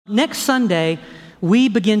Next Sunday, we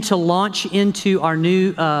begin to launch into our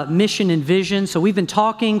new mission and vision. So we've been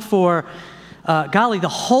talking for, the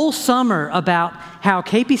whole summer about how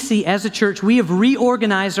KPC as a church, we have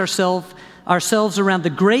reorganized ourselves around the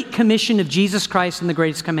Great Commission of Jesus Christ and the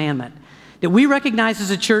Greatest Commandment. That we recognize as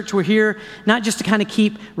a church, we're here not just to kind of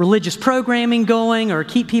keep religious programming going or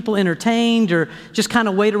keep people entertained or just kind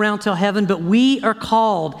of wait around till heaven, but we are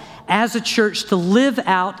called as a church to live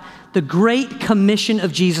out the Great Commission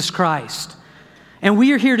of Jesus Christ. And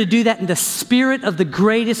we are here to do that in the spirit of the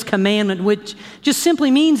greatest commandment, which just simply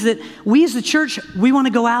means that we as the church, we want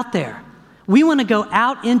to go out there. We want to go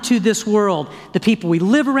out into this world. The people we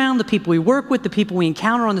live around, the people we work with, the people we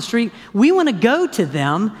encounter on the street, we want to go to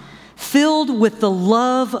them filled with the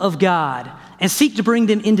love of God and seek to bring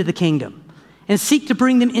them into the kingdom and seek to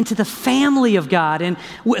bring them into the family of God. And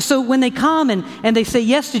so when they come and they say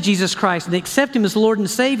yes to Jesus Christ and they accept Him as Lord and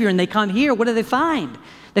Savior and they come here, what do they find?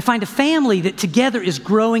 They find a family that together is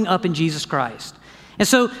growing up in Jesus Christ. And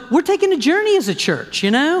so we're taking a journey as a church, you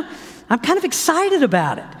know? I'm kind of excited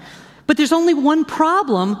about it. But there's only one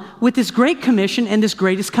problem with this Great Commission and this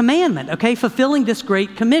greatest commandment, okay? Fulfilling this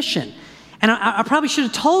Great Commission. And I probably should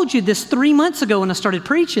have told you this 3 months ago when I started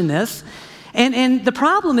preaching this. And the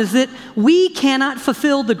problem is that we cannot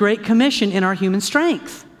fulfill the Great Commission in our human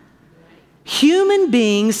strength. Human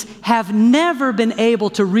beings have never been able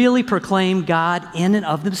to really proclaim God in and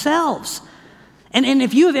of themselves. And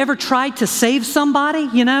if you have ever tried to save somebody,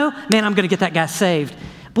 you know, man, I'm going to get that guy saved.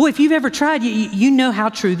 Boy, if you've ever tried, you know how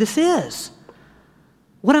true this is.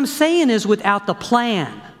 What I'm saying is without the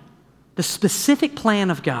plan, the specific plan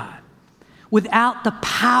of God, without the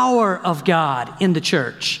power of God in the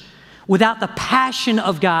church, without the passion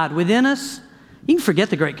of God within us, you can forget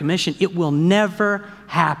the Great Commission. It will never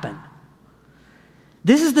happen.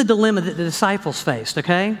 This is the dilemma that the disciples faced,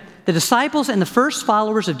 okay? The disciples and the first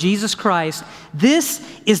followers of Jesus Christ, this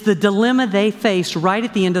is the dilemma they faced right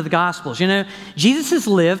at the end of the Gospels. You know, Jesus has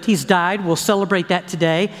lived, He's died, we'll celebrate that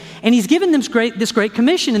today, and He's given them this Great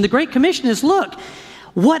Commission, and the Great Commission is, look,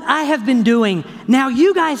 what I have been doing, now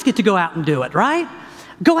you guys get to go out and do it, right?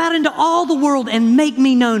 Go out into all the world and make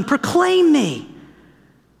me known, proclaim me.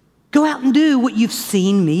 Go out and do what you've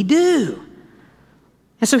seen me do.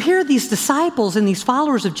 And so here are these disciples and these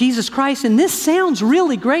followers of Jesus Christ, and this sounds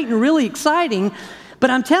really great and really exciting,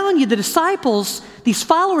 but I'm telling you, the disciples, these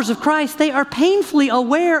followers of Christ, they are painfully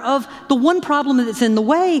aware of the one problem that's in the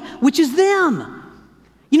way, which is them.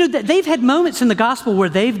 You know, that they've had moments in the gospel where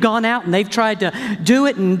they've gone out and they've tried to do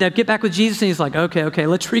it and get back with Jesus, and He's like, okay,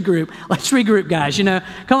 let's regroup, guys, you know,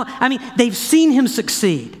 come on. I mean, they've seen Him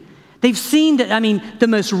succeed. They've seen that, the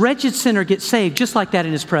most wretched sinner get saved just like that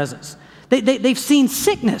in His presence. They've seen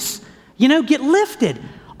sickness, you know, get lifted.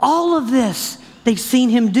 All of this they've seen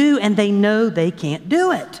Him do, and they know they can't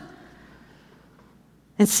do it.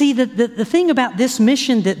 And see, the thing about this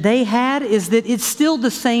mission that they had is that it's still the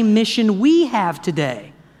same mission we have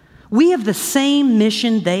today. We have the same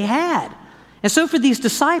mission they had. And so for these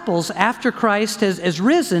disciples, after Christ has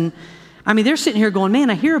risen, they're sitting here going, man,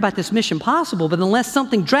 I hear about this mission possible, but unless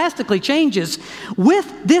something drastically changes with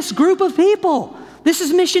this group of people, this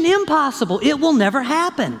is mission impossible. It will never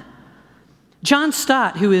happen. John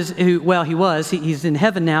Stott, he's in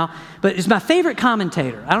heaven now, but is my favorite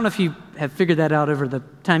commentator. I don't know if you have figured that out over the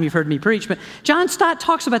time you've heard me preach, but John Stott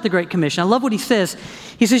talks about the Great Commission. I love what he says.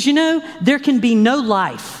 He says, you know, there can be no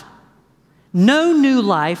life, no new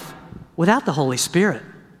life without the Holy Spirit.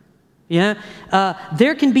 You know,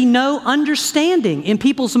 there can be no understanding in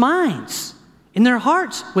people's minds, in their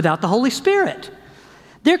hearts, without the Holy Spirit.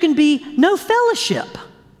 There can be no fellowship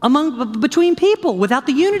between people without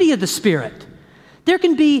the unity of the Spirit. There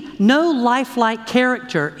can be no lifelike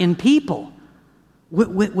character in people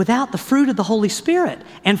without the fruit of the Holy Spirit.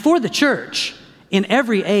 And for the church, in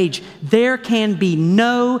every age, there can be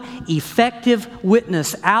no effective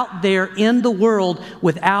witness out there in the world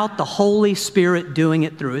without the Holy Spirit doing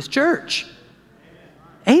it through His church.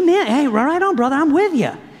 Amen. Hey, right on, brother. I'm with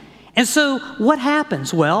you. And so what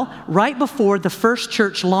happens? Well, right before the first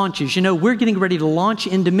church launches, you know, we're getting ready to launch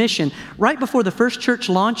into mission. Right before the first church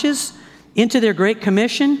launches into their Great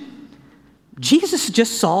Commission, Jesus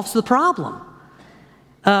just solves the problem.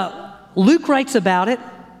 Luke writes about it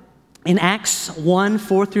in Acts 1,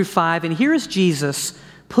 4 through 5, and here is Jesus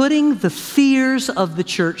putting the fears of the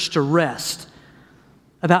church to rest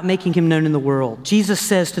about making Him known in the world. Jesus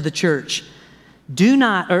says to the church,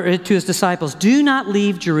 to His disciples, do not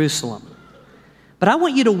leave Jerusalem, but I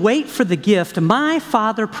want you to wait for the gift my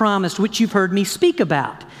Father promised, which you've heard me speak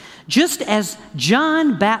about. Just as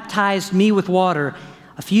John baptized me with water,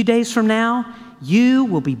 a few days from now, you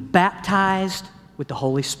will be baptized with the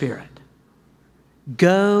Holy Spirit.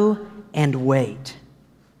 Go and wait.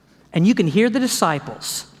 And you can hear the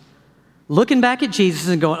disciples looking back at Jesus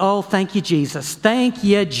and going, oh, thank you, Jesus. Thank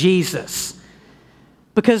you, Jesus.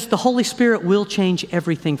 Because the Holy Spirit will change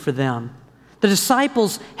everything for them. The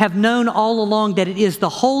disciples have known all along that it is the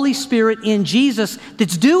Holy Spirit in Jesus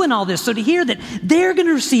that's doing all this. So to hear that they're going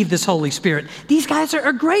to receive this Holy Spirit, these guys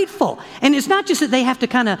are grateful. And it's not just that they have to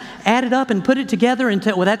kind of add it up and put it together and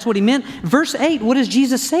well, that's what he meant. Verse 8, what does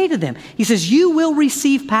Jesus say to them? He says, you will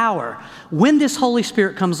receive power when this Holy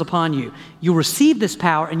Spirit comes upon you. You'll receive this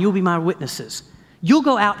power and you'll be my witnesses. You'll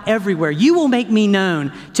go out everywhere. You will make me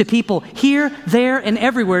known to people here, there, and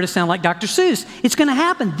everywhere, to sound like Dr. Seuss. It's going to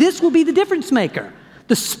happen. This will be the difference maker.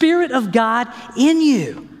 The Spirit of God in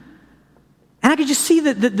you. And I could just see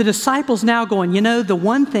the disciples now going, you know, the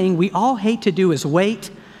one thing we all hate to do is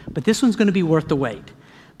wait, but this one's going to be worth the wait.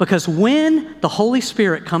 Because when the Holy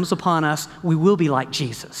Spirit comes upon us, we will be like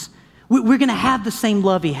Jesus. We're going to have the same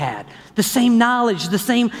love he had, the same knowledge, the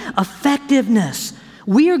same effectiveness.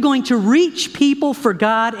 We are going to reach people for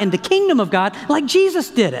God and the kingdom of God like Jesus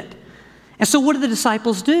did it. And so what did the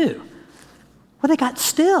disciples do? Well, they got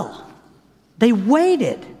still. They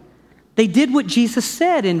waited. They did what Jesus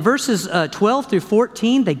said. In verses 12 through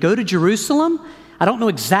 14, they go to Jerusalem. I don't know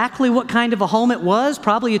exactly what kind of a home it was,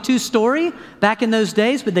 probably a 2-story back in those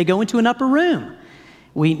days, but they go into an upper room.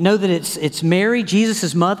 We know that it's Mary,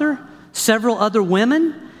 Jesus' mother, several other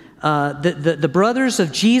women, the brothers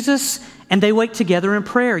of Jesus, and they wait together in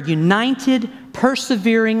prayer, united,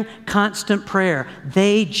 persevering, constant prayer.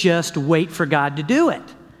 They just wait for God to do it.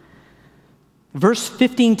 Verse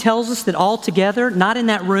 15 tells us that all together, not in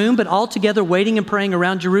that room, but all together waiting and praying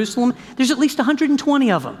around Jerusalem, there's at least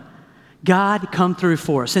 120 of them. God, come through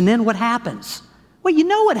for us. And then what happens? Well, you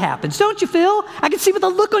know what happens, don't you, Phil? I can see with the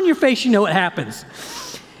look on your face you know what happens.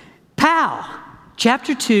 Pow!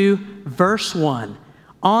 Chapter 2, verse 1.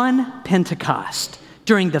 On Pentecost,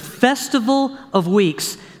 during the Festival of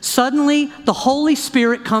Weeks, suddenly the Holy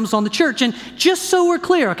Spirit comes on the church. And just so we're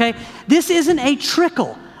clear, okay, this isn't a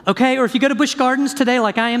trickle, okay? Or if you go to Busch Gardens today,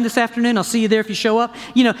 like I am this afternoon, I'll see you there if you show up.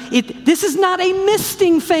 You know, this is not a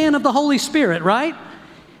misting fan of the Holy Spirit, right?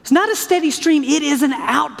 It's not a steady stream. It is an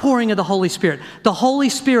outpouring of the Holy Spirit. The Holy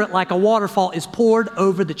Spirit, like a waterfall, is poured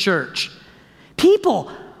over the church.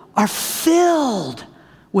 People are filled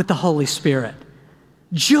with the Holy Spirit.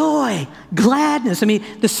 Joy, gladness. I mean,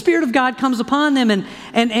 the Spirit of God comes upon them, and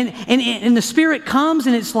the Spirit comes,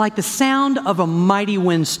 and it's like the sound of a mighty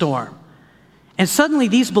windstorm. And suddenly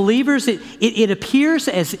these believers, it appears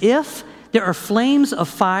as if there are flames of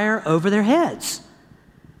fire over their heads.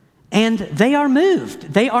 And they are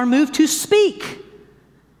moved. They are moved to speak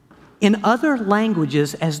in other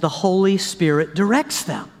languages as the Holy Spirit directs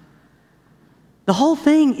them. The whole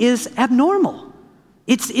thing is abnormal.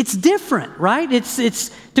 It's different, right?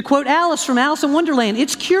 It's to quote Alice from Alice in Wonderland,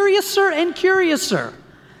 it's curiouser and curiouser.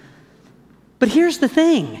 But here's the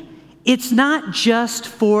thing. It's not just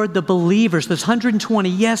for the believers. There's 120.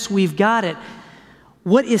 Yes, we've got it.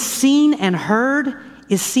 What is seen and heard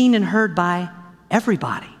is seen and heard by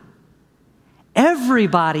everybody.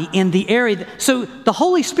 Everybody in the area. So the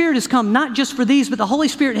Holy Spirit has come not just for these, but the Holy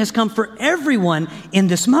Spirit has come for everyone in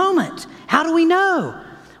this moment. How do we know?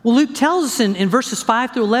 Well, Luke tells us in verses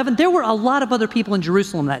 5 through 11, there were a lot of other people in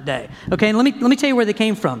Jerusalem that day. Okay, and let me tell you where they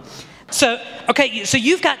came from. So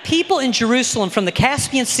you've got people in Jerusalem from the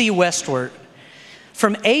Caspian Sea westward,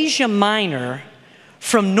 from Asia Minor,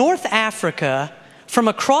 from North Africa, from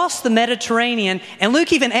across the Mediterranean, and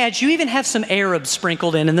Luke even adds, you even have some Arabs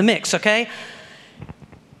sprinkled in the mix, okay?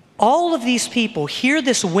 All of these people hear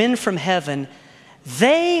this wind from heaven.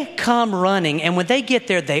 They come running, and when they get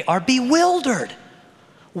there, they are bewildered.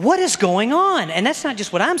 What is going on? And that's not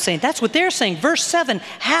just what I'm saying. That's what they're saying. Verse 7,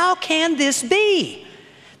 how can this be?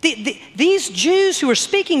 These Jews who are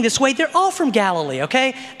speaking this way, they're all from Galilee,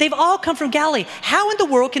 okay? They've all come from Galilee. How in the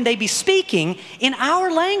world can they be speaking in our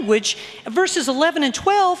language, verses 11 and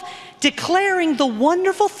 12, declaring the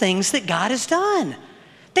wonderful things that God has done?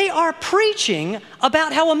 They are preaching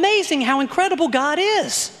about how amazing, how incredible God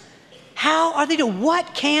is. How are they doing?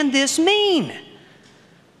 What can this mean?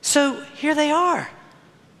 So here they are.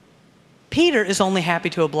 Peter is only happy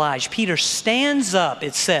to oblige. Peter stands up,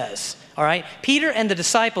 it says. All right? Peter and the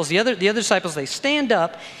disciples, the other disciples, they stand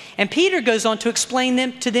up, and Peter goes on to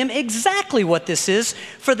explain to them exactly what this is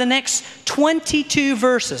for the next 22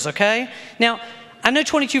 verses, okay? Now, I know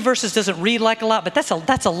 22 verses doesn't read like a lot, but that's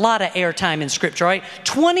a lot of airtime in Scripture, right?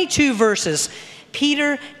 22 verses.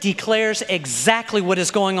 Peter declares exactly what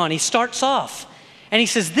is going on. He starts off, And he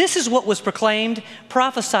says, this is what was proclaimed,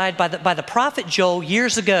 prophesied by the prophet Joel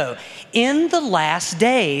years ago. In the last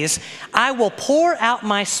days, I will pour out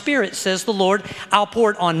my Spirit, says the Lord. I'll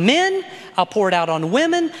pour it on men. I'll pour it out on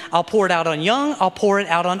women. I'll pour it out on young. I'll pour it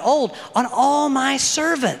out on old, on all my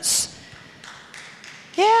servants.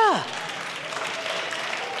 Yeah.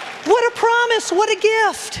 What a promise. What a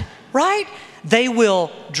gift, right? They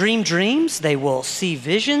will dream dreams. They will see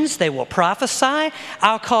visions. They will prophesy.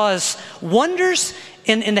 I'll cause wonders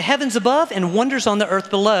in the heavens above and wonders on the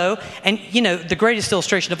earth below. And, the greatest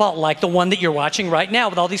illustration of all, like the one that you're watching right now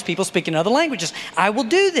with all these people speaking other languages. I will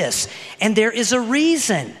do this. And there is a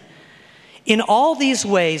reason. In all these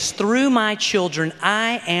ways, through my children,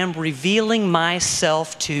 I am revealing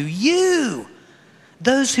myself to you,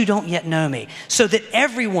 those who don't yet know me, so that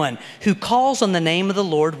everyone who calls on the name of the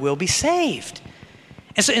Lord will be saved.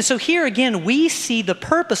 And so here again, we see the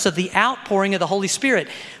purpose of the outpouring of the Holy Spirit.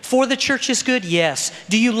 For the church's good, yes.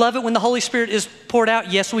 Do you love it when the Holy Spirit is poured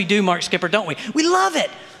out? Yes, we do, Mark Skipper, don't we? We love it.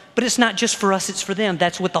 But it's not just for us, it's for them.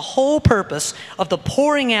 That's what the whole purpose of the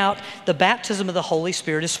pouring out, the baptism of the Holy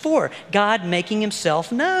Spirit is for. God making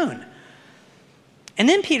himself known. And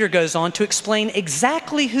then Peter goes on to explain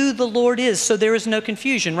exactly who the Lord is, so there is no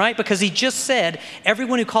confusion, right? Because he just said,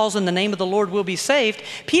 everyone who calls on the name of the Lord will be saved.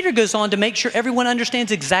 Peter goes on to make sure everyone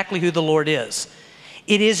understands exactly who the Lord is.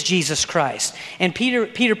 It is Jesus Christ. And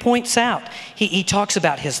Peter points out, he talks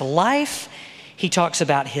about his life, he talks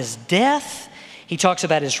about his death, he talks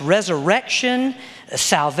about his resurrection,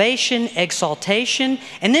 salvation, exaltation.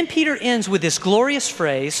 And then Peter ends with this glorious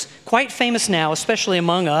phrase, quite famous now, especially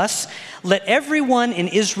among us: let everyone in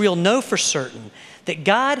Israel know for certain that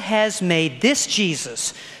God has made this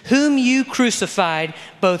Jesus, whom you crucified,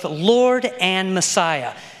 both Lord and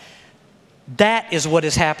Messiah. That is what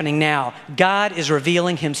is happening now. God is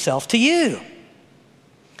revealing himself to you.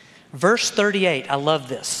 Verse 38, I love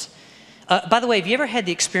this. By the way, have you ever had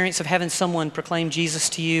the experience of having someone proclaim Jesus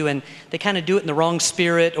to you and they kind of do it in the wrong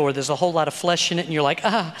spirit, or there's a whole lot of flesh in it and you're like,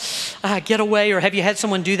 get away? Or have you had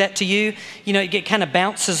someone do that to you? It kind of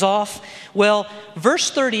bounces off. Well, verse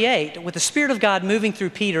 38, with the Spirit of God moving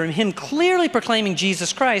through Peter and him clearly proclaiming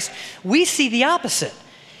Jesus Christ, we see the opposite.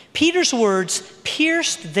 Peter's words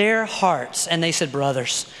pierced their hearts and they said,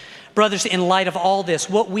 brothers, in light of all this,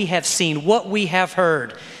 what we have seen, what we have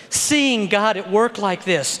heard, seeing God at work like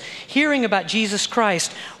this, hearing about Jesus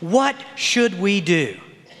Christ, what should we do?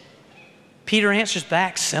 Peter answers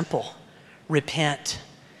back, simple: repent,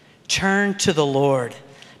 turn to the Lord,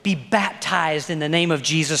 be baptized in the name of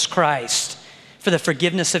Jesus Christ for the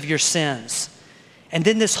forgiveness of your sins. And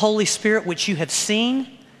then this Holy Spirit which you have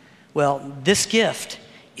seen, well, this gift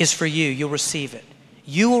is for you. You'll receive it.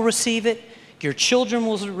 You will receive it. Your children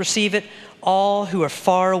will receive it. All who are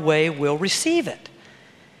far away will receive it.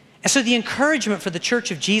 And so the encouragement for the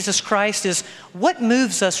Church of Jesus Christ is, what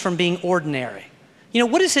moves us from being ordinary?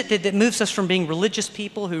 What is it that moves us from being religious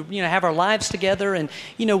people who, have our lives together and,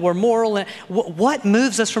 we're moral? And what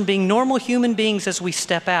moves us from being normal human beings as we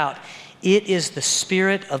step out? It is the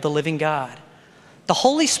Spirit of the living God. The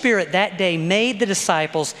Holy Spirit that day made the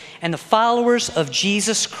disciples and the followers of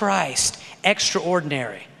Jesus Christ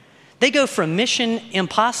extraordinary. They go from mission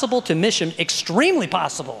impossible to mission extremely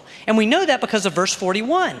possible. And we know that because of verse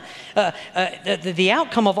 41. The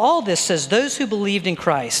outcome of all this says, those who believed in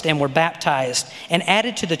Christ and were baptized and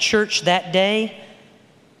added to the church that day,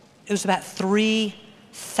 it was about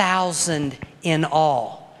 3,000 in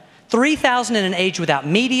all. 3,000 in an age without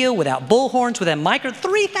media, without bullhorns, without micro,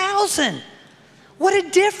 3,000. What a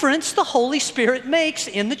difference the Holy Spirit makes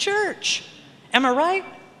in the church. Am I right?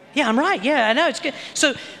 Yeah, I'm right. Yeah, I know. It's good.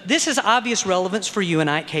 So this is obvious relevance for you and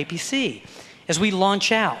I at KPC. As we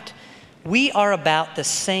launch out, we are about the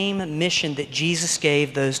same mission that Jesus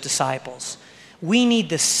gave those disciples. We need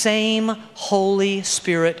the same Holy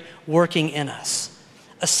Spirit working in us,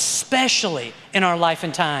 especially in our life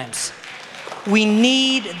and times. We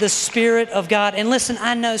need the Spirit of God. And listen,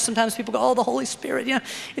 I know sometimes people go, the Holy Spirit,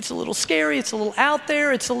 it's a little scary, it's a little out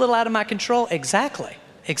there, it's a little out of my control. Exactly.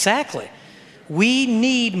 We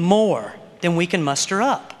need more than we can muster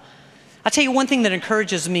up. I'll tell you one thing that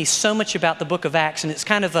encourages me so much about the book of Acts, and it's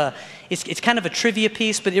kind of a trivia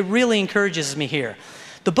piece, but it really encourages me here.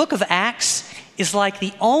 The book of Acts is like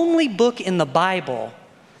the only book in the Bible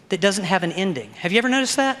that doesn't have an ending. Have you ever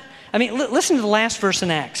noticed that? I mean, listen to the last verse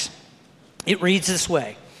in Acts. It reads this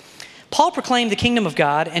way: Paul proclaimed the kingdom of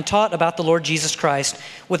God and taught about the Lord Jesus Christ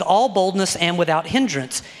with all boldness and without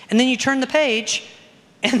hindrance. And then you turn the page,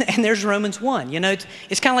 and there's Romans 1.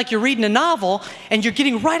 It's kind of like you're reading a novel and you're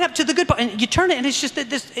getting right up to the good part, and you turn it and it's just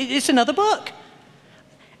it's another book.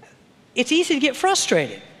 It's easy to get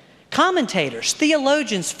frustrated Commentators,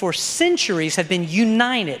 theologians for centuries have been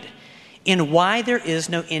united in why there is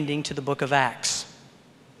no ending to the book of Acts.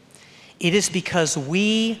 It is because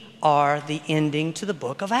we are the ending to the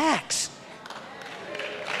book of Acts.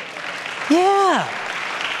 Yeah.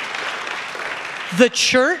 The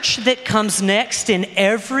church that comes next in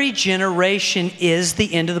every generation is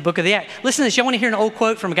the end of the book of the Acts. Listen to this. Y'all want to hear an old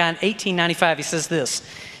quote from a guy in 1895? He says this,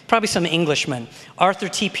 probably some Englishman, Arthur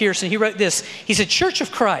T. Pearson. He wrote this. He said, Church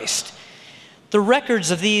of Christ, the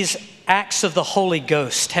records of these acts of the Holy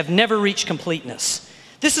Ghost have never reached completeness.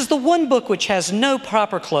 This is the one book which has no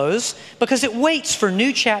proper close because it waits for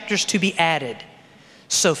new chapters to be added.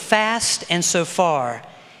 So fast and so far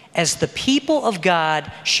as the people of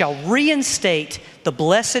God shall reinstate the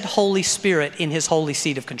blessed Holy Spirit in his holy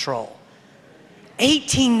seat of control.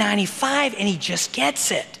 1895, and he just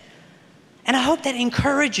gets it. And I hope that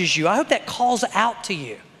encourages you. I hope that calls out to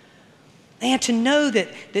you. And to know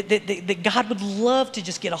that God would love to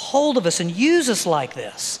just get a hold of us and use us like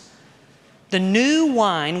this. The new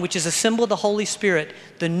wine, which is a symbol of the Holy Spirit,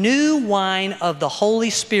 the new wine of the Holy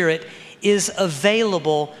Spirit is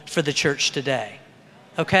available for the church today.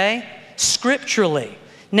 Okay? Scripturally.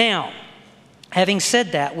 Now, having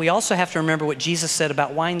said that, we also have to remember what Jesus said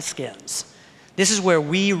about wineskins. This is where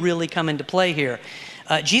we really come into play here.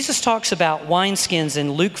 Jesus talks about wineskins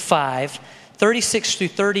in Luke 5, 36 through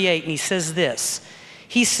 38, and he says this.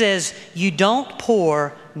 He says, you don't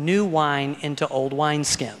pour new wine into old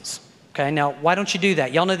wineskins. Okay, now why don't you do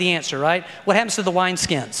that? Y'all know the answer, right? What happens to the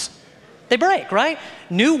wineskins? They break, right?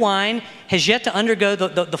 New wine has yet to undergo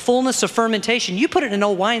the fullness of fermentation. You put it in an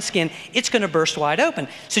old wineskin, it's going to burst wide open.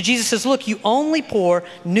 So Jesus says, look, you only pour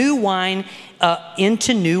new wine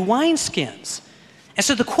into new wineskins. And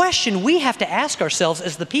so the question we have to ask ourselves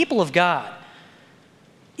as the people of God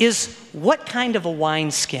is, what kind of a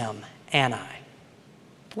wineskin am I?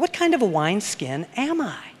 What kind of a wineskin am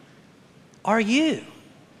I? Are you?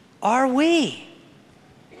 Are we?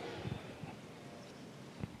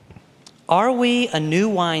 Are we a new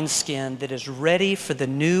wineskin that is ready for the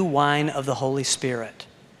new wine of the Holy Spirit?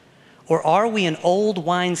 Or are we an old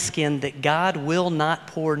wineskin that God will not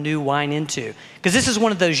pour new wine into? Because this is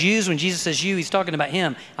one of those yous. When Jesus says you, he's talking about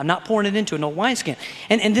him. I'm not pouring it into an old wineskin.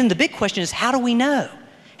 And then the big question is, how do we know?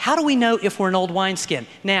 How do we know if we're an old wineskin?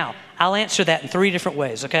 Now, I'll answer that in 3 different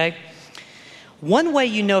ways, okay? One way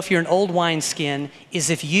you know if you're an old wineskin is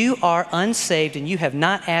if you are unsaved and you have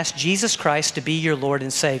not asked Jesus Christ to be your Lord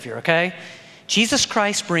and Savior, okay? Jesus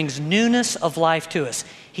Christ brings newness of life to us.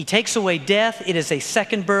 He takes away death. It is a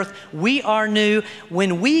second birth. We are new.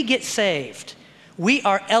 When we get saved, we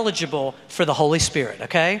are eligible for the Holy Spirit,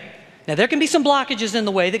 okay? Now, there can be some blockages in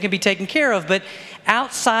the way that can be taken care of, but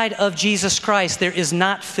outside of Jesus Christ, there is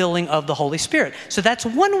not filling of the Holy Spirit. So that's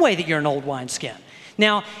one way that you're an old wineskin.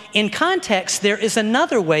 Now, in context, there is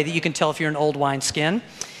another way that you can tell if you're an old wineskin.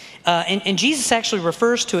 And Jesus actually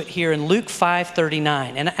refers to it here in Luke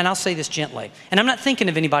 5:39. And I'll say this gently. And I'm not thinking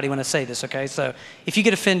of anybody when I say this, okay? So if you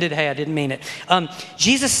get offended, hey, I didn't mean it.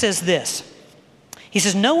 Jesus says this. He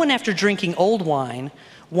says, no one after drinking old wine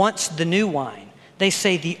wants the new wine. They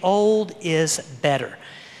say the old is better.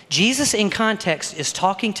 Jesus, in context, is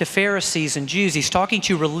talking to Pharisees and Jews. He's talking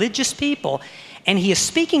to religious people. And he is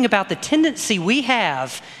speaking about the tendency we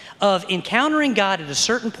have of encountering God at a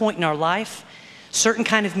certain point in our life, certain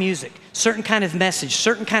kind of music, certain kind of message,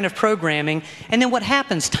 certain kind of programming. And then what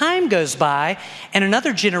happens? Time goes by and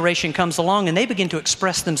another generation comes along and they begin to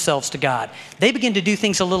express themselves to God. They begin to do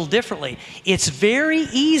things a little differently. It's very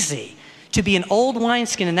easy to be an old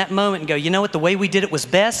wineskin in that moment and go, you know what, the way we did it was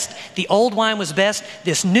best. The old wine was best.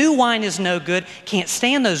 This new wine is no good. Can't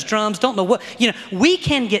stand those drums. Don't know what, we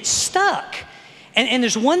can get stuck. And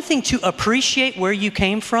there's one thing to appreciate where you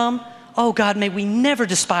came from. Oh God, may we never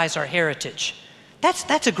despise our heritage.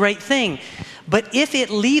 That's a great thing. But if it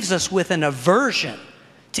leaves us with an aversion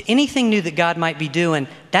to anything new that God might be doing,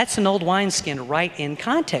 that's an old wineskin right in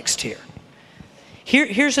context here.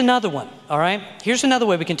 Here's another one, all right? Here's another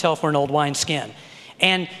way we can tell if we're an old wineskin.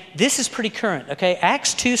 And this is pretty current, okay?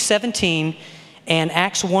 Acts 2:17 and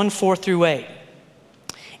Acts 1:4 through 8.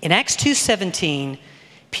 In Acts 2:17,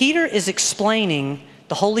 Peter is explaining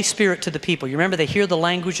the Holy Spirit to the people. You remember they hear the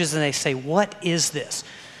languages and they say, what is this?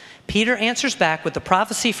 Peter answers back with the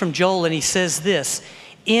prophecy from Joel and he says this,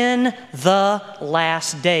 in the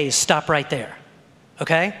last days. Stop right there,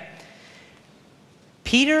 okay?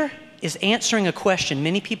 Peter is answering a question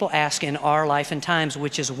many people ask in our life and times,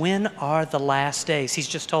 which is, when are the last days? He's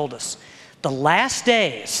just told us. The last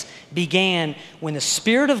days began when the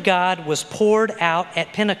Spirit of God was poured out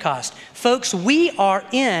at Pentecost. Folks, we are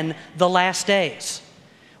in the last days.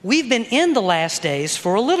 We've been in the last days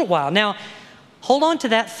for a little while. Now, hold on to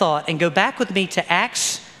that thought and go back with me to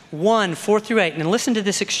Acts 1, 4 through 8, and listen to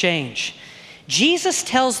this exchange. Jesus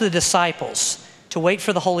tells the disciples to wait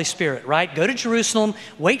for the Holy Spirit, right? Go to Jerusalem,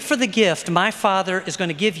 wait for the gift my Father is going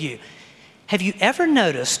to give you. Have you ever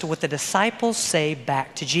noticed what the disciples say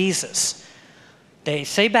back to Jesus? They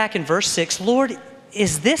say back in verse 6, Lord,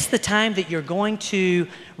 is this the time that you're going to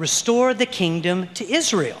restore the kingdom to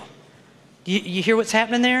Israel? You hear what's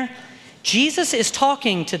happening there? Jesus is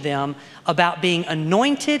talking to them about being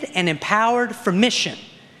anointed and empowered for mission.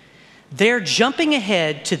 They're jumping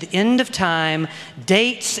ahead to the end of time,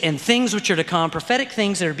 dates and things which are to come, prophetic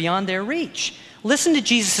things that are beyond their reach. Listen to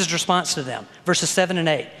Jesus' response to them, verses 7 and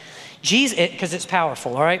 8. Because it's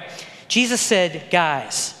powerful, all right? Jesus said,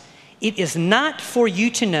 guys, it is not for you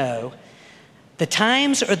to know the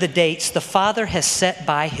times or the dates the Father has set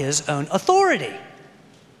by his own authority.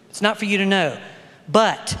 It's not for you to know.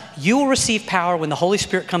 But you will receive power when the Holy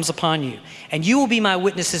Spirit comes upon you. And you will be my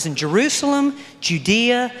witnesses in Jerusalem,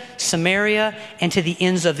 Judea, Samaria, and to the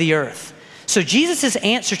ends of the earth. So Jesus'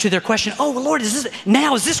 answer to their question, oh, Lord, is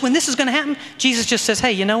this when this is going to happen? Jesus just says,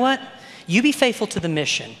 hey, you know what? You be faithful to the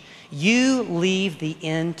mission. You leave the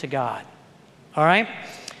end to God. All right?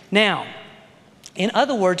 Now, in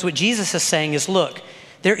other words, what Jesus is saying is, look,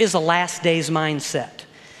 there is a last days mindset.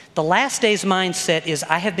 The last days mindset is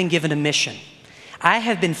I have been given a mission. I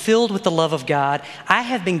have been filled with the love of God. I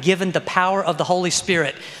have been given the power of the Holy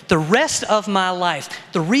Spirit. The rest of my life,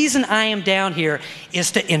 the reason I am down here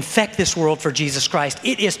is to infect this world for Jesus Christ.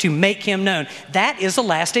 It is to make him known. That is the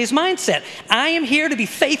last days mindset. I am here to be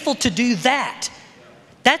faithful to do that.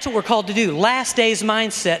 That's what we're called to do. Last days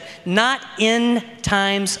mindset, not end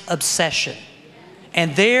times obsession.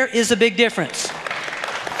 And there is a big difference.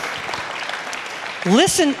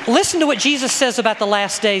 Listen to what Jesus says about the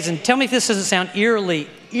last days, and tell me if this doesn't sound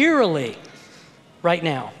eerily right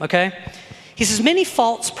now, okay? He says, many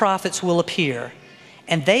false prophets will appear,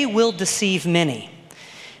 and they will deceive many.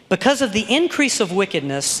 Because of the increase of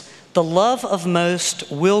wickedness, the love of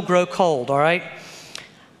most will grow cold, all right?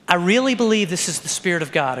 I really believe this is the Spirit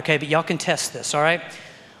of God, okay? But y'all can test this, all right?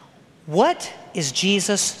 What is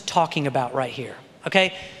Jesus talking about right here,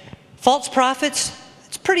 okay? False prophets,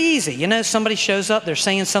 it's pretty easy. You know, somebody shows up, they're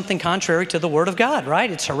saying something contrary to the Word of God,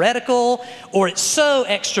 right? It's heretical or it's so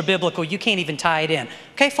extra biblical you can't even tie it in.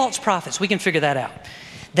 Okay, false prophets, we can figure that out.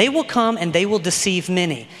 They will come and they will deceive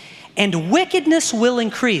many. And wickedness will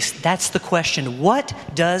increase. That's the question. What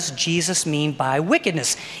does Jesus mean by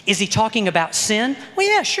wickedness? Is he talking about sin? Well,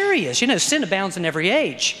 yeah, sure he is. You know, sin abounds in every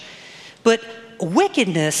age. But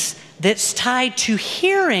wickedness that's tied to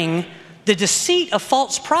hearing the deceit of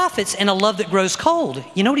false prophets and a love that grows cold.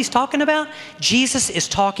 You know what he's talking about? Jesus is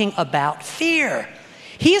talking about fear.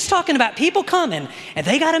 He is talking about people coming and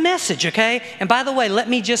they got a message, okay? And by the way, let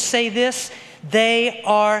me just say this. They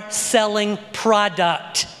are selling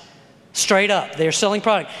product. Straight up, they're selling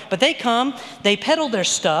product. But they come, they peddle their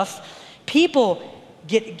stuff. People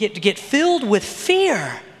get filled with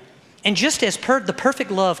fear. And just as the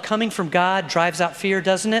perfect love coming from God drives out fear,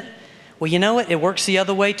 doesn't it? Well, you know what? It works the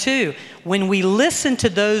other way too. When we listen to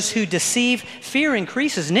those who deceive, fear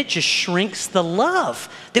increases and it just shrinks the love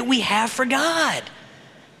that we have for God.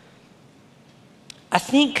 I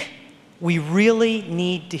think we really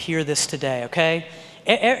need to hear this today, okay?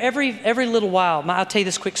 Every little while, I'll tell you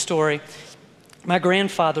this quick story. My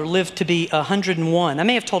grandfather lived to be 101. I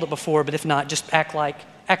may have told it before, but if not, just act like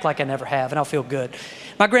I never have and I'll feel good.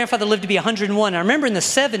 My grandfather lived to be 101. I remember in the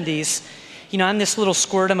 70s, you know, I'm this little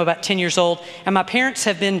squirt, I'm about 10 years old, and my parents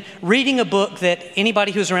have been reading a book that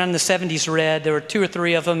anybody who was around in the 70s read. There were 2 or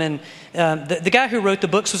 3 of them, and the guy who wrote the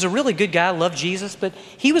books was a really good guy, loved Jesus, but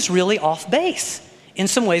he was really off base in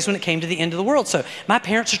some ways when it came to the end of the world. So my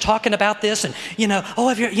parents are talking about this, and, you know,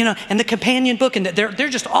 and the companion book, and they're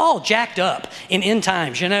just all jacked up in end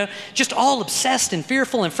times, you know, just all obsessed and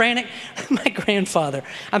fearful and frantic. My grandfather,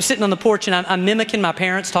 I'm sitting on the porch, and I'm mimicking my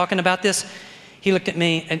parents talking about this. He looked at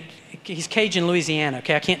me, and he's Cajun, Louisiana,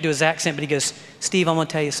 okay? I can't do his accent, but he goes, Steve, I'm going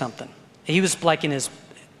to tell you something. He was like in his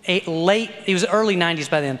he was early 90s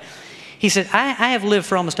by then. He said, I have lived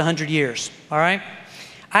for almost 100 years, all right?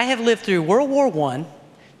 I have lived through World War I,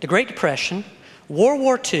 the Great Depression, World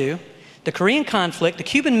War II, the Korean conflict, the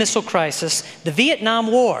Cuban Missile Crisis, the Vietnam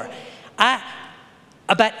War.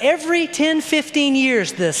 About every 10, 15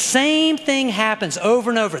 years, the same thing happens over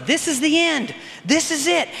and over. This is the end. This is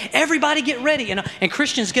it. Everybody get ready. You know, and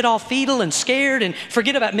Christians get all fetal and scared and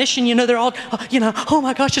forget about mission. You know, they're all, oh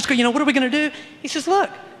my gosh, what are we going to do? He says, look,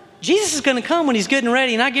 Jesus is going to come when he's good and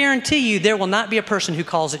ready. And I guarantee you there will not be a person who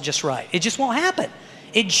calls it just right. It just won't happen.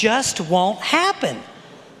 It just won't happen.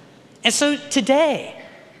 And so today,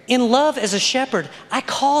 in love as a shepherd, I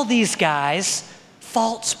call these guys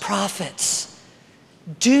false prophets.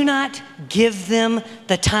 Do not give them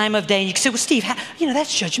the time of day. And you can say, well, Steve,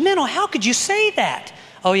 that's judgmental. How could you say that?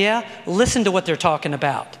 Oh, yeah? Listen to what they're talking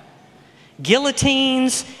about.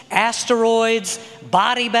 Guillotines, asteroids,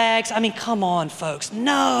 body bags. I mean, come on, folks.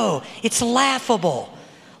 No, it's laughable.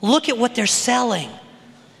 Look at what they're selling.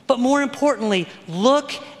 But more importantly,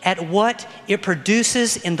 look at what it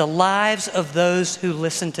produces in the lives of those who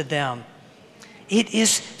listen to them. It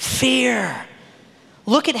is fear.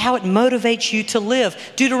 Look at how it motivates you to live.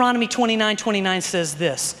 Deuteronomy 29:29 says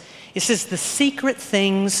this. It says, the secret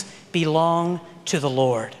things belong to the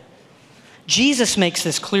Lord. Jesus makes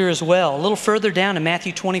this clear as well. A little further down in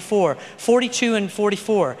Matthew 24, 42 and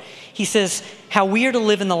 44, he says how we are to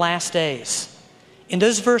live in the last days. In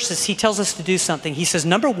those verses, he tells us to do something. He says,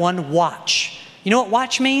 number one, watch. You know what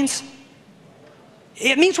watch means?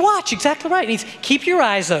 It means watch, exactly right. It means keep your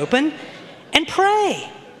eyes open and pray.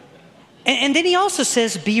 And then he also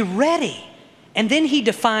says, be ready. And then he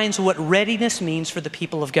defines what readiness means for the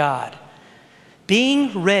people of God.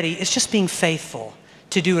 Being ready is just being faithful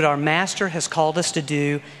to do what our Master has called us to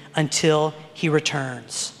do until he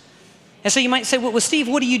returns. And so you might say, well, Steve,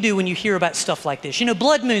 what do you do when you hear about stuff like this?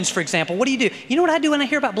 Blood moons, for example. What do? You know what I do when I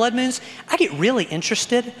hear about blood moons? I get really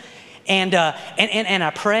interested. And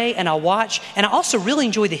I pray and I watch. And I also really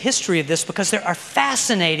enjoy the history of this because there are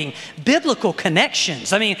fascinating biblical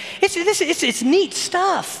connections. I mean, it's neat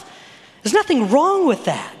stuff. There's nothing wrong with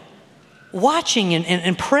that. Watching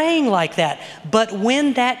and praying like that. But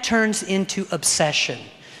when that turns into obsession,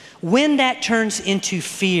 when that turns into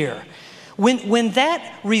fear, when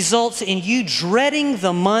that results in you dreading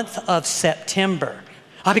the month of September,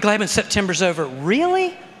 I'll be glad when September's over.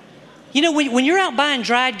 Really? When you're out buying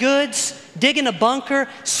dried goods, digging a bunker,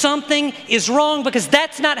 something is wrong because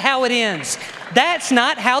that's not how it ends. That's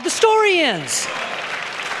not how the story ends.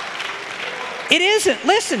 It isn't.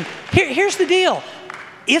 Listen, here's the deal.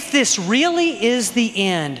 If this really is the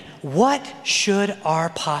end, what should our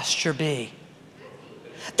posture be?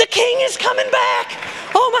 The king is coming back.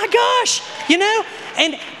 Oh my gosh.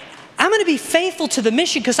 And I'm going to be faithful to the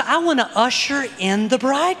mission because I want to usher in the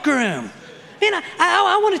bridegroom. Man,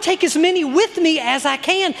 I want to take as many with me as I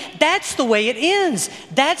can. That's the way it ends.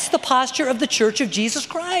 That's the posture of the Church of Jesus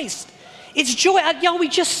Christ. It's joy. Y'all, we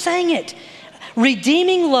just sang it.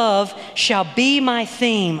 Redeeming love shall be my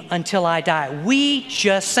theme until I die. We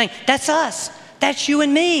just sang. That's us. That's you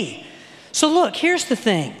and me. So look, here's the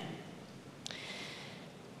thing.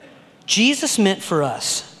 Jesus meant for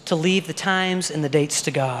us to leave the times and the dates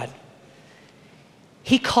to God.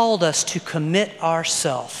 He called us to commit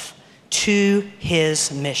ourselves to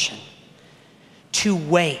his mission, to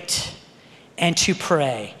wait and to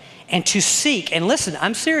pray and to seek. And listen,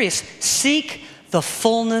 I'm serious. Seek the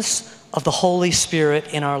fullness of the Holy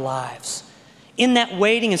Spirit in our lives. In that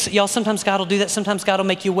waiting, and y'all, sometimes God will do that. Sometimes God will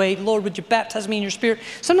make you wait. Lord, would you baptize me in your Spirit?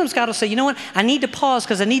 Sometimes God will say, you know what? I need to pause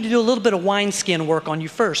because I need to do a little bit of wineskin work on you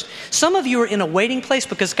first. Some of you are in a waiting place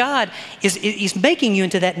because God is making you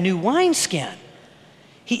into that new wineskin.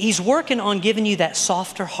 He's working on giving you that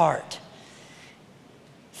softer heart,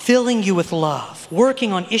 filling you with love,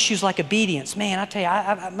 working on issues like obedience. Man, I tell you,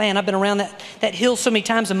 I've been around that hill so many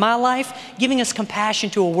times in my life, giving us compassion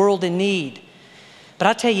to a world in need. But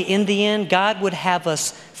I tell you, in the end, God would have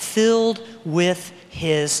us filled with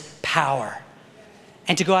his power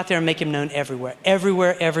and to go out there and make him known everywhere,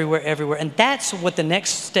 everywhere, everywhere, everywhere. And that's what the next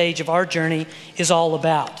stage of our journey is all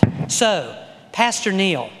about. So, Pastor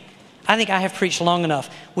Neil, I think I have preached long enough.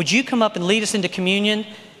 Would you come up and lead us into communion?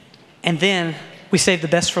 And then we save the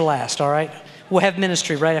best for last, all right? We'll have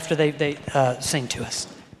ministry right after they sing to us.